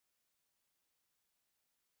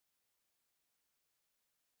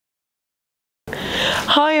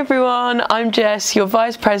Hi everyone, I'm Jess, your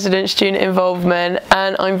Vice President Student Involvement,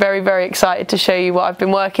 and I'm very excited to show you what I've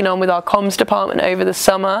been working on with our comms department over the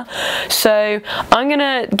summer. So I'm going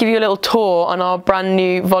to give you a little tour on our brand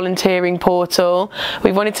new volunteering portal.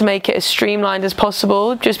 We wanted to make it as streamlined as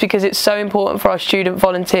possible just because it's so important for our student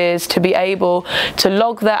volunteers to be able to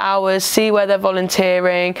log their hours, see where they're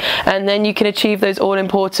volunteering, and then you can achieve those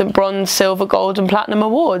all-important bronze, silver, gold and platinum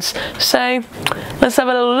awards. So let's have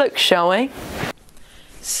a little look, shall we?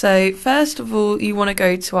 So first of all, you want to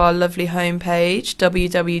go to our lovely homepage,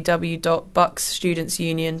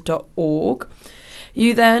 www.bucksstudentsunion.org.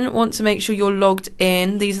 You then want to make sure you're logged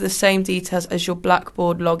in. These are the same details as your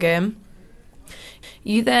Blackboard login.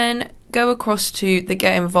 You then go across to the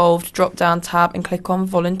Get Involved drop-down tab and click on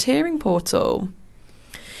Volunteering Portal.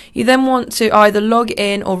 You then want to either log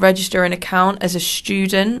in or register an account as a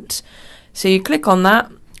student. So you click on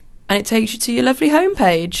that and it takes you to your lovely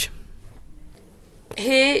homepage.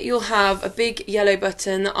 Here you'll have a big yellow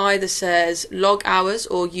button that either says log hours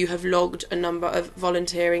or you have logged a number of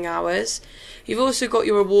volunteering hours. You've also got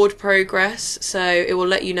your award progress, so it will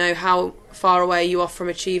let you know how far away you are from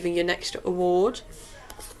achieving your next award.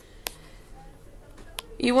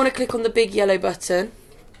 You want to click on the big yellow button.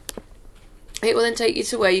 It will then take you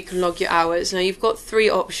to where you can log your hours. Now you've got three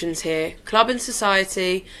options here: club and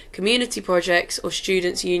society, community projects or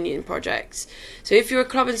students union projects. So if you're a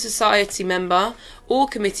club and society member or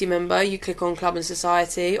committee member, you click on club and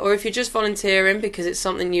society, or if you're just volunteering because it's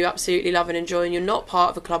something you absolutely love and enjoy and you're not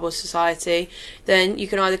part of a club or society, then you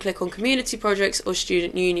can either click on community projects or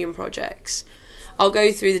student union projects. I'll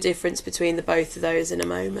go through the difference between the both of those in a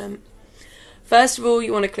moment. First of all,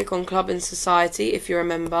 you want to click on club and society if you're a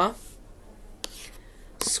member.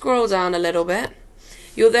 Scroll down a little bit.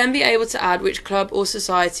 You'll then be able to add which club or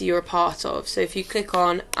society you're a part of. So if you click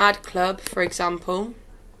on add club, for example,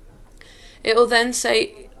 it will then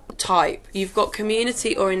say type. You've got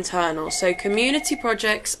community or internal. So community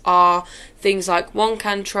projects are things like One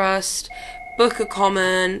Can Trust, Booker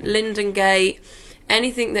Common, Linden Gate,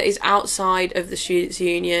 anything that is outside of the Students'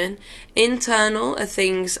 Union. Internal are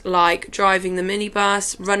things like driving the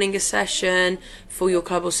minibus, running a session for your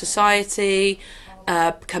club or society,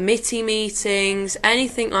 committee meetings,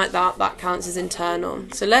 anything like that, that counts as internal.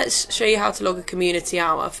 So let's show you how to log a community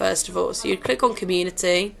hour first of all. So you'd click on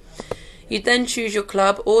community, you'd then choose your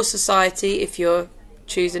club or society if you're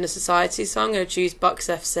choosing a society, so I'm going to choose Bucks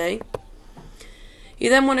FC. You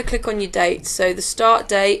then want to click on your date, so the start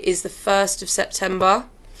date is the 1st of September,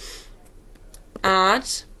 add,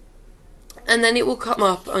 and then it will come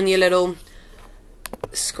up on your little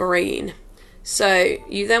screen. So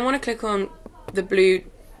you then want to click on the blue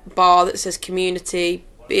bar that says community,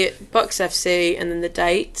 be it Bucks FC, and then the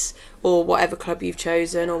dates or whatever club you've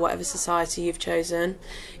chosen or whatever society you've chosen.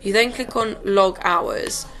 You then click on log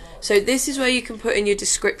hours. So this is where you can put in your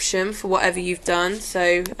description for whatever you've done.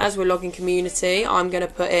 So as we're logging community, I'm going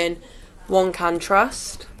to put in One Can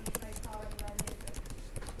Trust.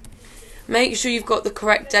 Make sure you've got the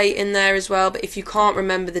correct date in there as well, but if you can't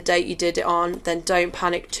remember the date you did it on, then don't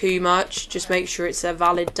panic too much. Just make sure it's a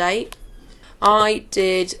valid date. I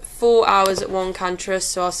did 4 hours at One Can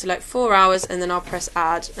Trust, so I'll select 4 hours and then I'll press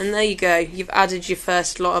add, and there you go, you've added your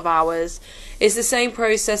first lot of hours. It's the same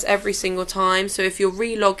process every single time, so if you're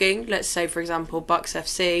re-logging, let's say for example Bucks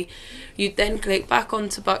FC, you'd then click back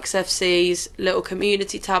onto Bucks FC's little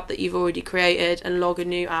community tab that you've already created and log a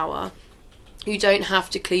new hour. You don't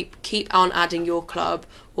have to keep on adding your club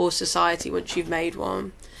or society once you've made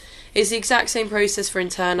one. It's the exact same process for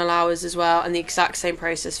internal hours as well, and the exact same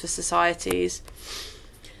process for societies.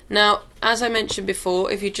 Now, as I mentioned before,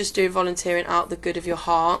 if you're just doing volunteering out the good of your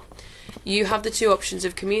heart, you have the two options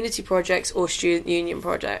of community projects or student union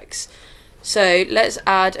projects. So let's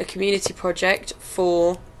add a community project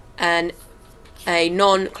for a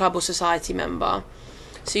non-club or society member.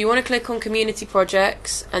 So you want to click on community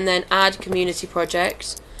projects and then add community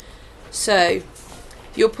projects. So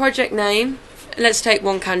your project name, let's take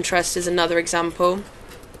One Can Trust as another example.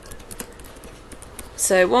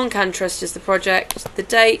 So One Can Trust is the project, the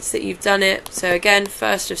dates that you've done it, so again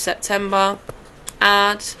 1st of September,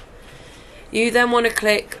 add. You then want to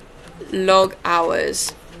click log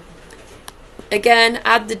hours. Again,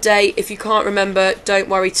 add the date. If you can't remember, don't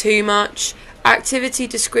worry too much. Activity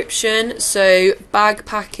description, so bag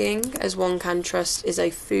packing as One Can Trust is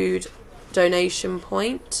a food donation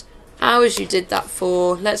point. Hours you did that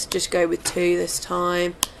for, let's just go with 2 this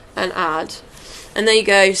time, and add. And there you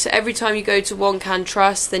go, so every time you go to One Can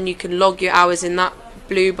Trust, then you can log your hours in that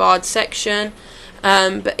blue barred section.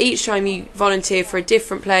 But each time you volunteer for a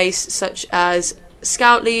different place, such as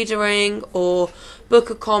scout leadering or book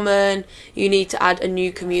a common, you need to add a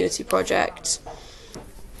new community project.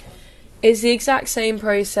 It's the exact same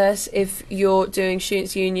process if you're doing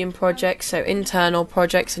Students' Union projects, so internal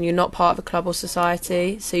projects, and you're not part of a club or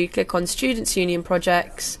society. So you click on Students' Union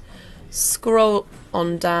projects, scroll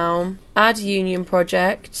on down, add union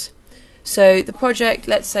project. So the project,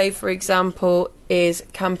 let's say for example, is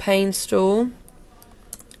campaign stall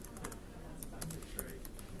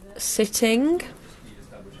sitting.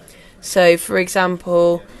 So for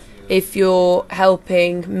example, if you're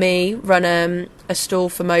helping me run a stall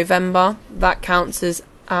for Movember, that counts as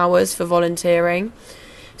hours for volunteering.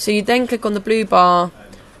 So you then click on the blue bar,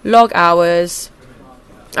 log hours,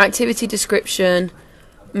 activity description,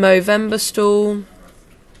 Movember stall.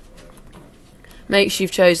 Make sure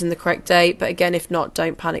you've chosen the correct date, but again, if not,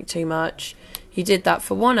 don't panic too much. You did that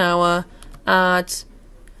for 1 hour, add,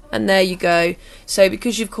 and there you go. So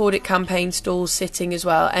because you've called it campaign stall sitting as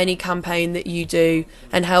well, any campaign that you do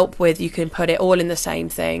and help with, you can put it all in the same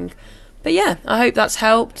thing. But yeah, I hope that's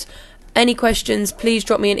helped. Any questions, please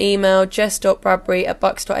drop me an email,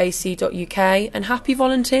 jess.bradbury@bucks.ac.uk, and happy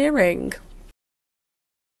volunteering.